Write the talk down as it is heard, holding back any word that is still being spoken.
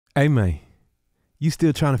Hey man, you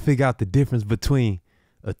still trying to figure out the difference between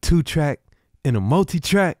a 2-track and a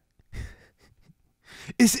multi-track?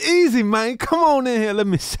 It's easy, man. Come on in here. Let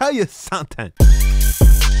me show you something.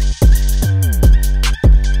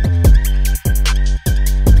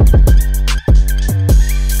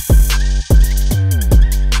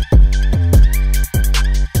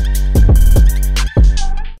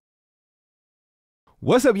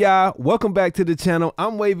 What's up, y'all? Welcome back to the channel.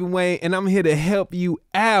 I'm Wavy Wayne, and I'm here to help you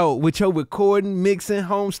out with your recording, mixing,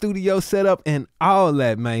 home studio setup, and all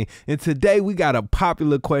that, man. And today we got a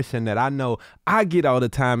popular question that I know I get all the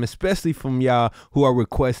time, especially from y'all who are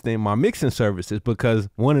requesting my mixing services, because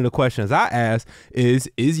one of the questions I ask is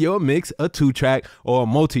your mix a 2-track or a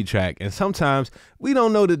multi-track? And sometimes we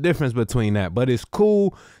don't know the difference between that, but it's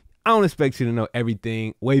cool. I don't expect you to know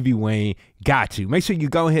everything. Wavy Wayne got you. Make sure you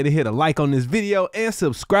go ahead and hit a like on this video and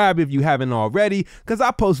subscribe if you haven't already, because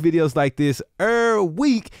I post videos like this every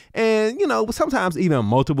week and, you know, sometimes even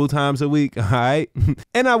multiple times a week, all right?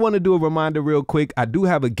 And I want to do a reminder real quick. I do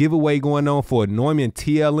have a giveaway going on for a Neumann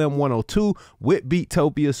TLM 102 with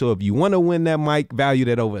Beatopia. So if you want to win that mic valued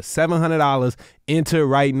at over $700, enter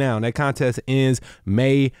right now. And that contest ends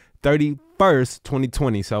May 31st,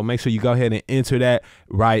 2020. So make sure you go ahead and enter that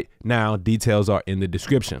right now. Details are in the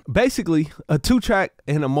description. Basically, a 2-track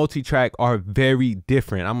and a multi-track are very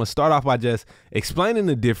different. I'm gonna start off by just explaining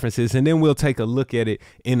the differences, and then we'll take a look at it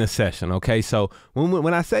in a session. Okay, so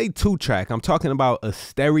when I say 2-track, I'm talking about a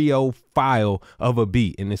stereo file of a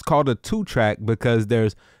beat, and it's called a 2-track because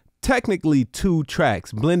there's technically 2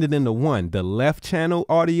 tracks blended into one, the left channel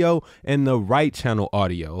audio and the right channel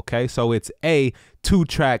audio. Okay, so it's a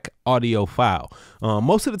 2-track audio file.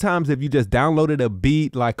 Most of the times, if you just downloaded a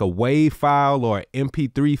beat like a WAV file or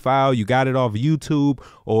MP3 file, you got it off YouTube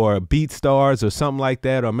or BeatStars or something like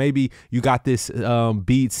that, or maybe you got this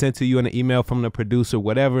beat sent to you in an email from the producer,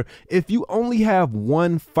 whatever. If you only have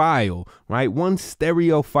one file, right, one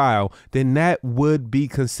stereo file, then that would be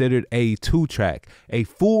considered a 2-track. A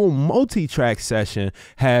full multi-track session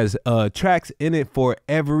has tracks in it for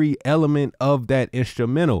every element of that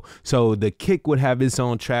instrumental. So the kick would have its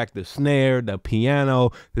own track, the snare, the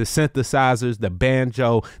piano, the synthesizers, the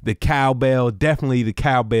banjo, the cowbell. Definitely the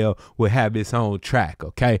cowbell will have its own track.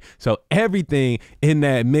 Okay, so everything in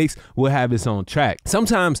that mix will have its own track.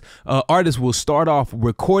 Sometimes artists will start off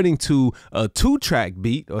recording to a 2-track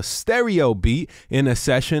beat or stereo beat in a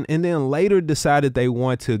session, and then later decide that they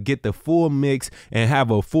want to get the full mix and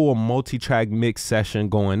have a full multi-track mix session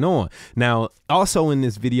going on. Now, also in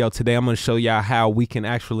this video today, I'm going to show y'all how we can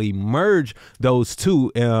actually merge those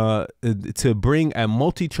two to bring a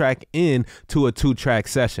multi-track in to a 2-track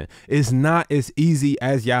session. It's not as easy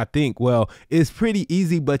as y'all think. Well, it's pretty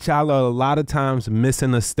easy, but y'all are a lot of times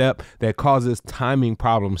missing a step that causes timing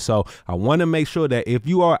problems. So I want to make sure that if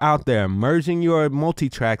you are out there merging your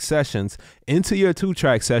multi-track sessions into your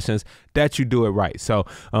 2-track sessions, that you do it right. So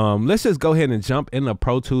let's just go ahead and jump into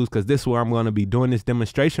ProTools, because this is where I'm going to be doing this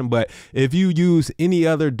demonstration. But if you use any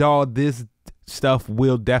other DAW, this stuff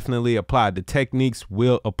will definitely apply. The techniques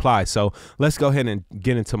will apply. So let's go ahead and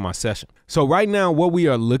get into my session. So right now, what we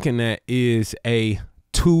are looking at is a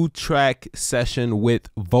 2-track session with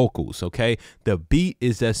vocals. Okay, the beat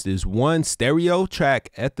is just this one stereo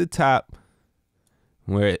track at the top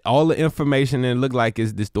where all the information, and look like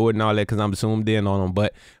it's distorted and all that because I'm zoomed in on them,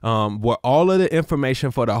 but where all of the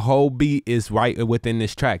information for the whole beat is right within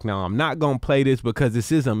this track. Now, I'm not going to play this because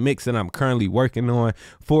this is a mix that I'm currently working on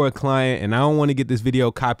for a client, and I don't want to get this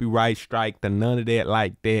video copyright striked and none of that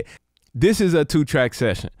like that. This is a 2-track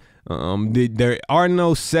session. There are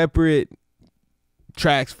no separate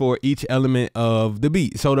tracks for each element of the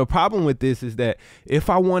beat. So the problem with this is that if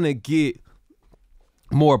I want to get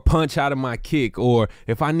more punch out of my kick, or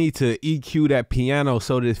if I need to EQ that piano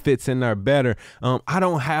so that it fits in there better, I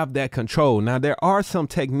don't have that control. Now, there are some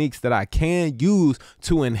techniques that I can use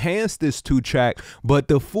to enhance this 2-track, but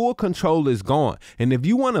the full control is gone. And if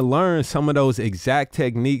you want to learn some of those exact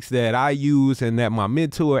techniques that I use and that my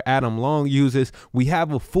mentor Adam Long uses, we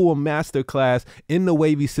have a full masterclass in the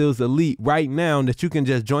Wavy Seals Elite right now that you can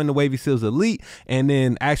just join the Wavy Seals Elite and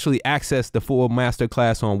then actually access the full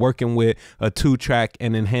masterclass on working with a 2-track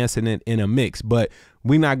and enhancing it in a mix. But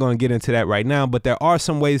we're not going to get into that right now, but there are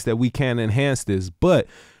some ways that we can enhance this. But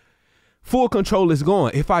full control is gone.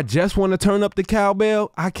 If I just want to turn up the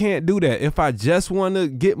cowbell, I can't do that. If I just want to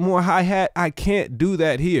get more hi-hat, I can't do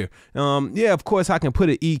that here. Yeah, of course I can put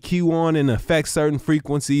an EQ on and affect certain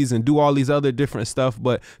frequencies and do all these other different stuff,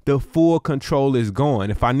 but the full control is gone.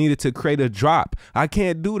 If I needed to create a drop, I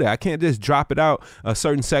can't do that. I can't just drop it out a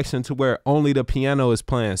certain section to where only the piano is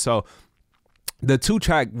playing. So the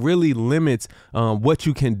 2-track really limits what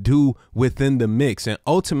you can do within the mix. And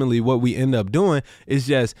ultimately what we end up doing is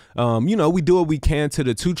just, you know, we do what we can to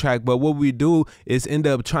the 2-track, but what we do is end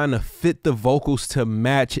up trying to fit the vocals to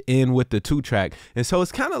match in with the 2-track. And so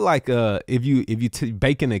it's kind of like if you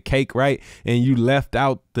baking a cake, right, and you left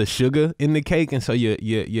out the sugar in the cake, and so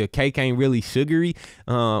your cake ain't really sugary.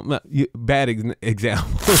 Bad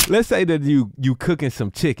example. Let's say that you cooking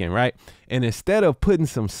some chicken, right? And instead of putting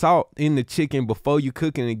some salt in the chicken before you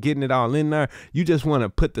cooking and getting it all in there, you just want to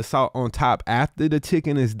put the salt on top after the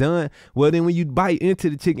chicken is done. Well, then when you bite into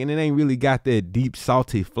the chicken, it ain't really got that deep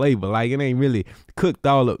salty flavor. Like, it ain't really cooked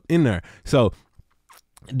all up in there. So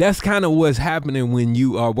that's kind of what's happening when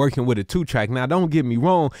you are working with a 2-track. Now, don't get me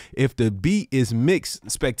wrong, if the beat is mixed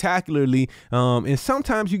spectacularly, and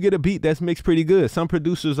sometimes you get a beat that's mixed pretty good. Some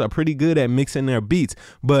producers are pretty good at mixing their beats,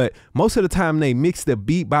 but most of the time they mix the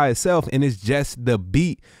beat by itself and it's just the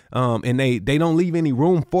beat, and they don't leave any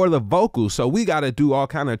room for the vocals. So we got to do all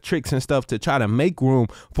kind of tricks and stuff to try to make room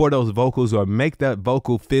for those vocals or make that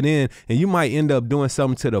vocal fit in. And you might end up doing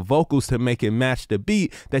something to the vocals to make it match the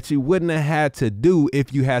beat that you wouldn't have had to do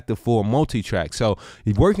if you had the full multi-track. So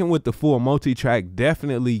working with the full multi-track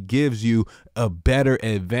definitely gives you a better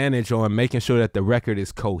advantage on making sure that the record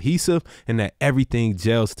is cohesive and that everything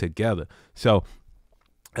gels together. So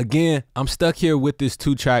again, I'm stuck here with this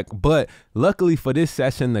 2-track, but luckily for this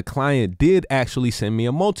session, the client did actually send me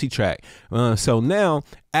a multi-track. So now,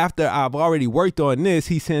 after I've already worked on this,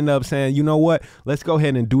 he ended up saying, you know what, let's go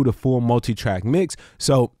ahead and do the full multi-track mix.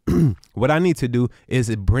 So what I need to do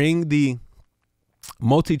is bring the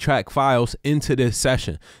multi-track files into this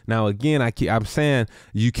session. Now again, I'm saying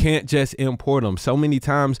you can't just import them. So many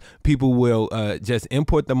times people will just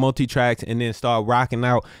import the multi-tracks and then start rocking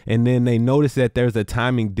out, and then they notice that there's a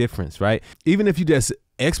timing difference, right? Even if you just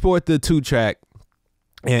export the 2-track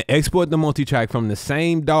and export the multi-track from the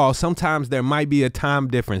same DAW, sometimes there might be a time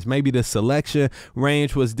difference. Maybe the selection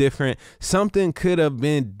range was different. Something could have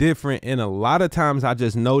been different. And a lot of times I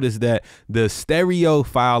just noticed that the stereo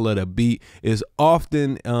file of the beat is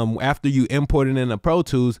often, after you import it into Pro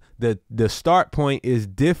Tools, the start point is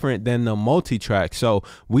different than the multi-track. So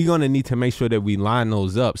we're going to need to make sure that we line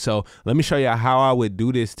those up. So let me show you how I would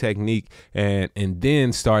do this technique and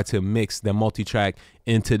then start to mix the multi-track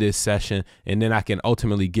into this session, and then I can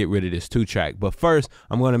ultimately get rid of this 2-track. But first,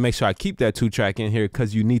 I'm going to make sure I keep that 2-track in here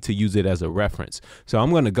because you need to use it as a reference. So I'm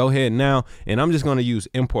going to go ahead now, and I'm just going to use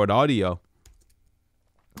import audio.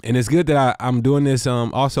 And it's good that I'm doing this.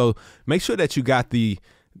 Also, make sure that you got the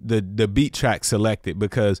beat track selected,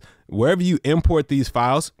 because wherever you import these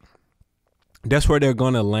files, that's where they're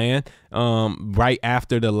going to land, right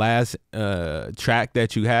after the last track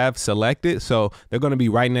that you have selected. So they're going to be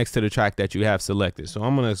right next to the track that you have selected. So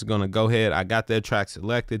I'm just going to go ahead. I got that track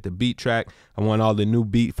selected, the beat track. I want all the new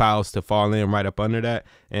beat files to fall in right up under that.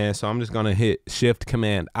 And so I'm just going to hit Shift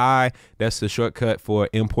Command I. That's the shortcut for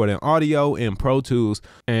importing audio in Pro Tools.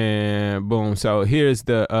 And boom. So here's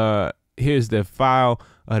the file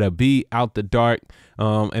of the beat out the dark.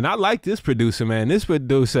 And I like this producer, man. This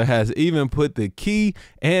producer has even put the key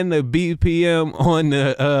and the BPM on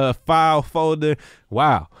the file folder.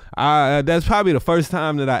 Wow. That's probably the first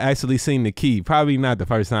time that I actually seen the key. Probably not the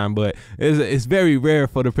first time, but it's very rare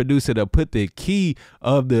for the producer to put the key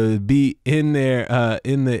of the beat in there,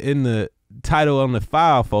 in the title on the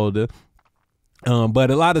file folder. But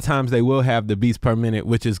a lot of times they will have the beats per minute,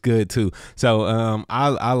 which is good too. So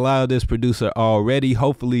I allow this producer already.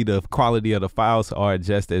 Hopefully the quality of the files are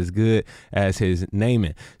just as good as his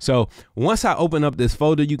naming. So once I open up this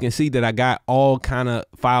folder, you can see that I got all kind of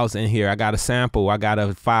files in here. I got a sample, I got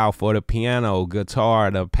a file for the piano, guitar,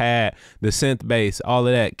 the pad, the synth bass, all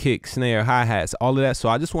of that, kick, snare, hi-hats, all of that. So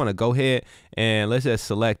I just want to go ahead and let's just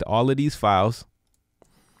select all of these files,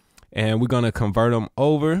 and we're going to convert them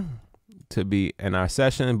over to be in our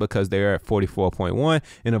session because they're at 44.1,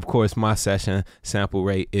 and of course my session sample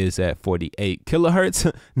rate is at 48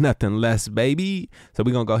 kilohertz, nothing less, baby. So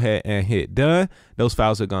we're gonna go ahead and hit done. Those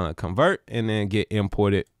files are gonna convert and then get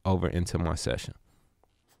imported over into my session.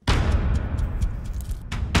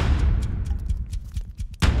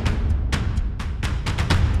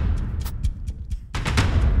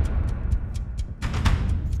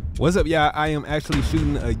 What's up, y'all? I am actually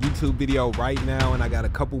shooting a YouTube video right now, and I got a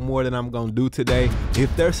couple more that I'm gonna do today.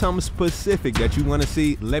 If there's something specific that you wanna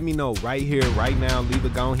see, let me know right here, right now. Leave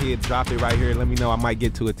it, go ahead, drop it right here. Let me know. I might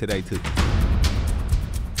get to it today too.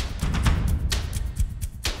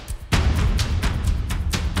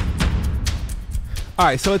 All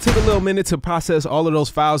right, so it took a little minute to process all of those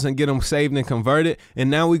files and get them saved and converted.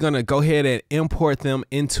 And now we're gonna go ahead and import them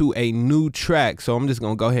into a new track. So I'm just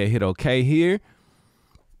gonna go ahead and hit OK here.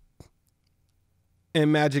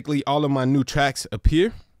 and magically all of my new tracks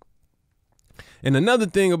appear. And another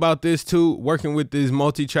thing about this too, working with this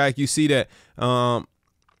multi-track, you see that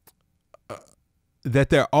that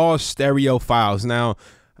they're all stereo files. Now,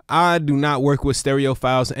 I do not work with stereo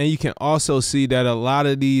files, and you can also see that a lot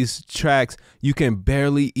of these tracks, you can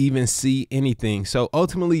barely even see anything. So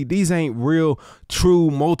ultimately, these ain't real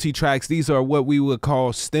true multi-tracks. These are what we would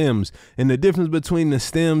call stems. And the difference between the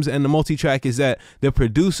stems and the multi-track is that the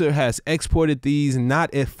producer has exported these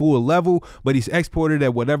not at full level, but he's exported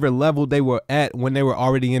at whatever level they were at when they were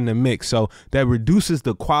already in the mix. So that reduces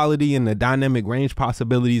the quality and the dynamic range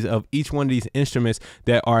possibilities of each one of these instruments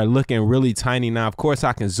that are looking really tiny. Now, of course,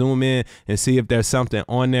 I can zoom in and see if there's something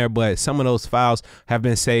on there, but some of those files have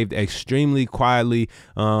been saved extremely quietly.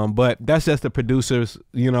 But that's just the producer's,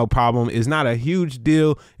 problem. It's not a huge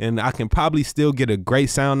deal, and I can probably still get a great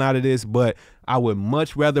sound out of this, but I would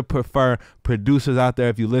much rather prefer producers out there.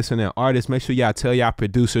 If you listen to artists, make sure y'all tell y'all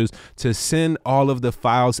producers to send all of the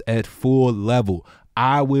files at full level.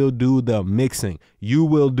 I will do the mixing. You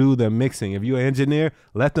will do the mixing. If you're an engineer,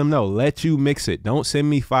 let them know. Let you mix it. Don't send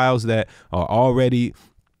me files that are already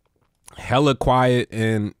hella quiet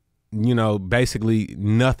and basically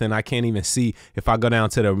nothing. I can't even see. If I go down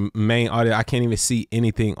to the main audio, I can't even see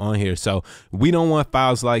anything on here. So we don't want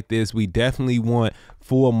files like this. We definitely want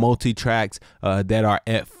full multi-tracks that are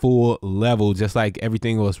at full level, just like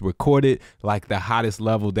everything was recorded, like the hottest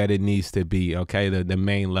level that it needs to be. Okay, the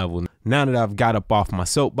main level. Now that I've got up off my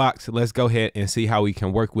soapbox, let's go ahead and see how we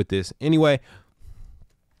can work with this anyway,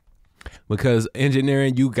 because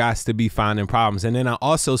engineering, you got to be finding problems. And then I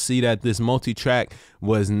also see that this multi-track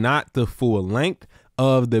was not the full length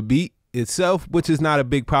of the beat itself, which is not a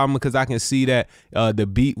big problem, because I can see that the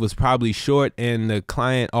beat was probably short, and the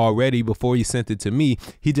client already, before he sent it to me,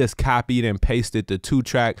 he just copied and pasted the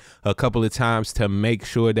 2-track a couple of times to make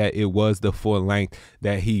sure that it was the full length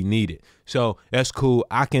that he needed. So that's cool.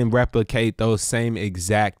 I can replicate those same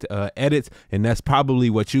exact edits, and that's probably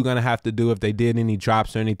what you're gonna have to do if they did any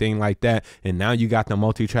drops or anything like that. And now you got the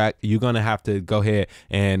multi-track, you're gonna have to go ahead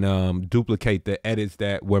and duplicate the edits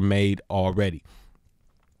that were made already.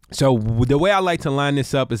 So the way I like to line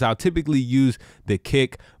this up is I'll typically use the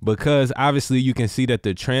kick, because obviously you can see that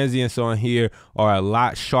the transients on here are a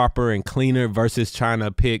lot sharper and cleaner versus trying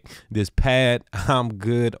to pick this pad. I'm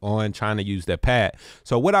good on trying to use the pad.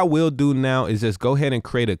 So what I will do now is just go ahead and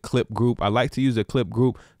create a clip group. I like to use a clip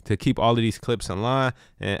group to keep all of these clips in line.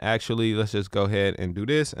 And actually, let's just go ahead and do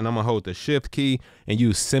this. And I'm gonna hold the shift key and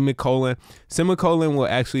use semicolon. Semicolon will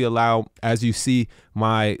actually allow, as you see,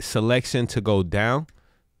 my selection to go down.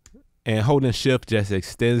 And holding shift just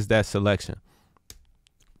extends that selection.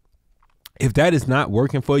 If that is not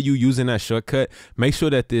working for you using that shortcut, make sure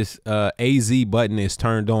that this AZ button is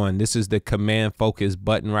turned on. This is the command focus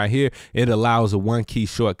button right here. It allows 1-key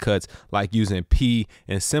shortcuts like using P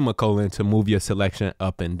and semicolon to move your selection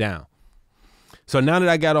up and down. So now that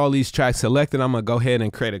I got all these tracks selected, I'm gonna go ahead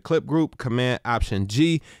and create a clip group, Command Option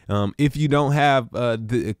G. If you don't have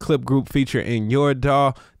the clip group feature in your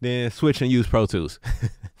DAW, then switch and use Pro Tools.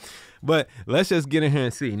 But let's just get in here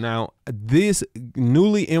and see. Now, this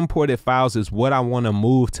newly imported files is what I want to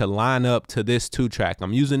move to line up to this 2-track.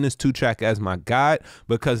 I'm using this 2-track as my guide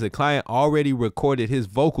because the client already recorded his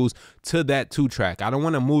vocals to that 2-track. I don't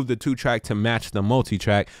want to move the 2-track to match the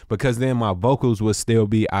multi-track, because then my vocals would still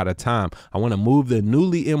be out of time. I want to move the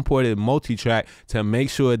newly imported multi-track to make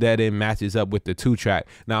sure that it matches up with the 2-track.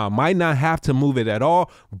 Now, I might not have to move it at all,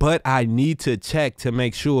 but I need to check to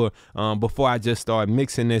make sure before I just start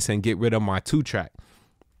mixing this and get rid of my 2-track.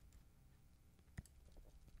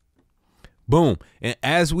 Boom. And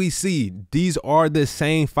as we see, these are the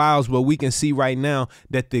same files, but we can see right now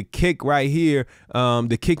that the kick right here,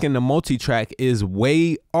 the kick in the multi-track is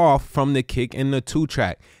way off from the kick in the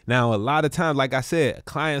 2-track. Now, a lot of times, like I said,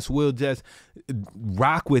 clients will just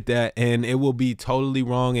rock with that and it will be totally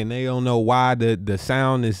wrong, and they don't know why the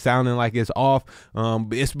sound is sounding like it's off.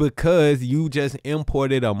 It's because you just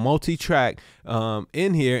imported a multi-track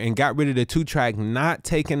in here and got rid of the 2-track, not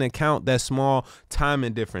taking into account that small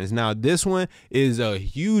timing difference. Now, this one is a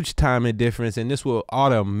huge timing difference, and this will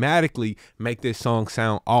automatically make this song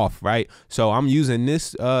sound off, right? So I'm using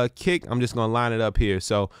this kick. I'm just gonna line it up here.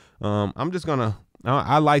 So I'm just gonna,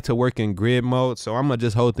 I like to work in grid mode, so I'm gonna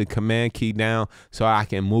just hold the command key down so I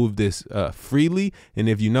can move this freely. And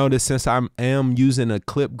if you notice, since I am using a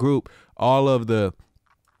clip group, all of the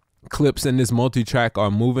clips in this multi-track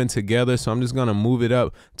are moving together. So I'm just gonna move it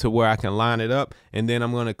up to where I can line it up, and then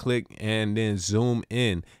I'm gonna click and then zoom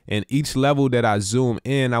in. And each level that I zoom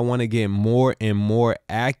in, I want to get more and more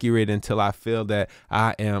accurate until I feel that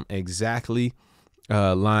I am exactly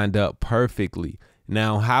lined up perfectly.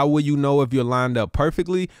 Now, how will you know if you're lined up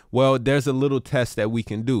perfectly? Well, there's a little test that we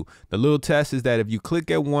can do. The little test is that if you click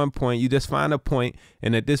at one point, you just find a point,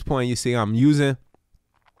 and at this point you see I'm using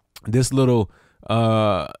this little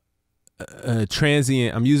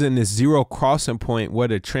transient. I'm using this zero crossing point where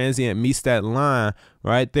the transient meets that line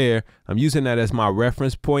right there. I'm using that as my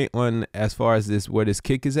reference point on as far as this where this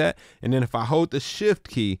kick is at. And then if I hold the shift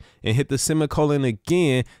key and hit the semicolon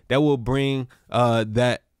again, that will bring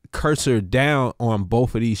that cursor down on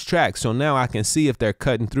both of these tracks. So now I can see if they're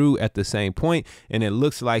cutting through at the same point, and it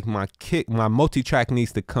looks like my multi-track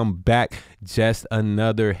needs to come back just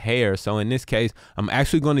another hair. So in this case, I'm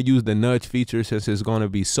actually going to use the nudge feature since it's going to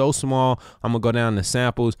be so small. I'm gonna go down to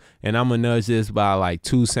samples, and I'm gonna nudge this by like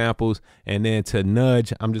 2 samples, and then to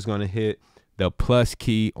nudge, I'm just gonna hit the plus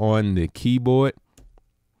key on the keyboard,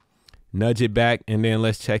 nudge it back, and then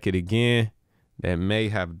let's check it again. That may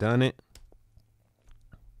have done it.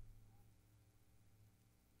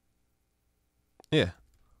 Yeah,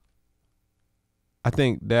 I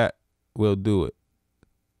think that will do it.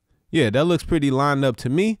 Yeah, that looks pretty lined up to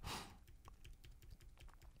me.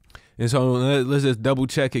 And so let's just double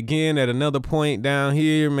check again at another point down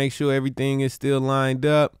here, make sure everything is still lined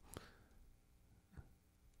up.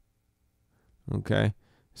 Okay,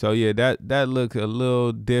 so yeah, that looks a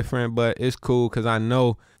little different, but it's cool because I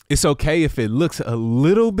know it's okay if it looks a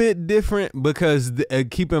little bit different, because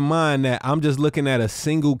keep in mind that I'm just looking at a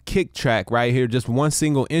single kick track right here, just one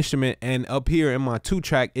single instrument, and up here in my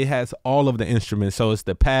 2-track, it has all of the instruments. So it's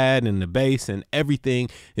the pad and the bass and everything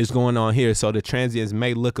is going on here. So the transients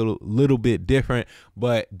may look a little bit different,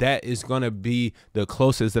 but that is going to be the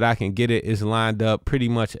closest that I can get it. Is lined up pretty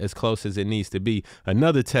much as close as it needs to be.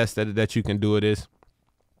 Another test that you can do it is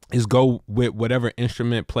go with whatever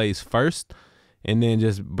instrument plays first, and then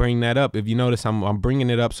just bring that up. If you notice, I'm bringing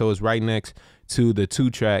it up so it's right next to the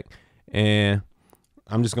 2-track, and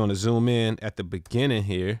I'm just going to zoom in at the beginning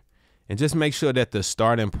here and just make sure that the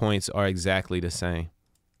starting points are exactly the same.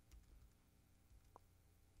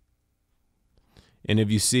 And if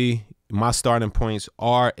you see, my starting points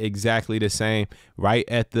are exactly the same. Right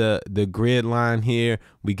at the grid line here,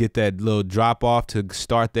 we get that little drop off to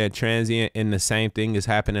start that transient, and the same thing is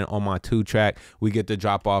happening on my 2-track. We get the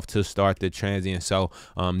drop off to start the transient. So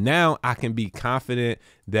now I can be confident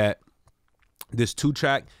that this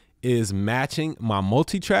 2-track is matching my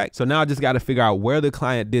multi-track. So now I just got to figure out where the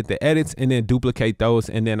client did the edits and then duplicate those,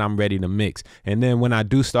 and then I'm ready to mix. And then when I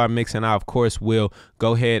do start mixing, I of course will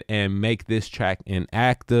go ahead and make this track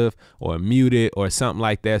inactive or muted or something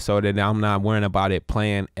like that, so that I'm not worrying about it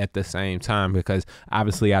playing at the same time, because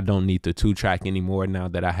obviously I don't need the 2-track anymore now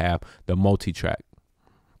that I have the multi-track.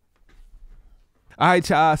 All right,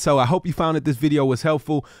 y'all, so I hope you found that this video was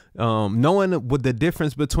helpful. Knowing what the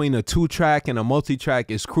difference between a 2-track and a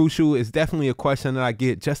multi-track is crucial. It's definitely a question that I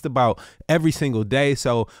get just about every single day.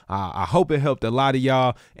 So I hope it helped a lot of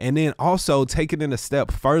y'all. And then also taking it a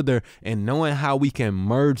step further and knowing how we can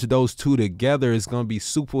merge those two together is going to be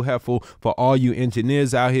super helpful for all you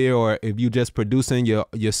engineers out here, or if you just producing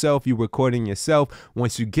yourself, you recording yourself.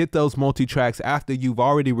 Once you get those multi-tracks after you've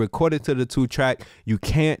already recorded to the 2-track, you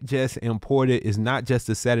can't just import it. It's not just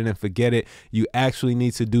to set it and forget it. You actually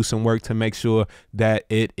need to do some work to make sure that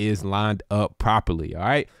it is lined up properly. All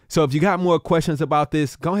right, so if you got more questions about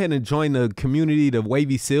this, go ahead and join the community, the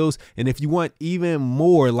Wavy Seals. And if you want even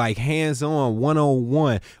more like hands-on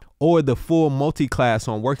 101 or the full multi-class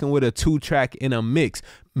on working with a 2-track in a mix,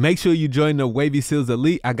 make sure you join the Wavy Seals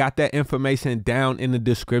Elite. I got that information down in the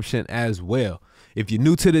description as well. If you're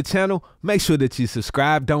new to the channel, make sure that you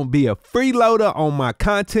subscribe. Don't be a freeloader on my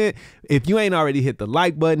content. If you ain't already hit the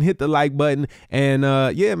like button, hit the like button. And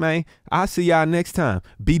yeah, man, I'll see y'all next time.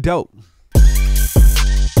 Be dope.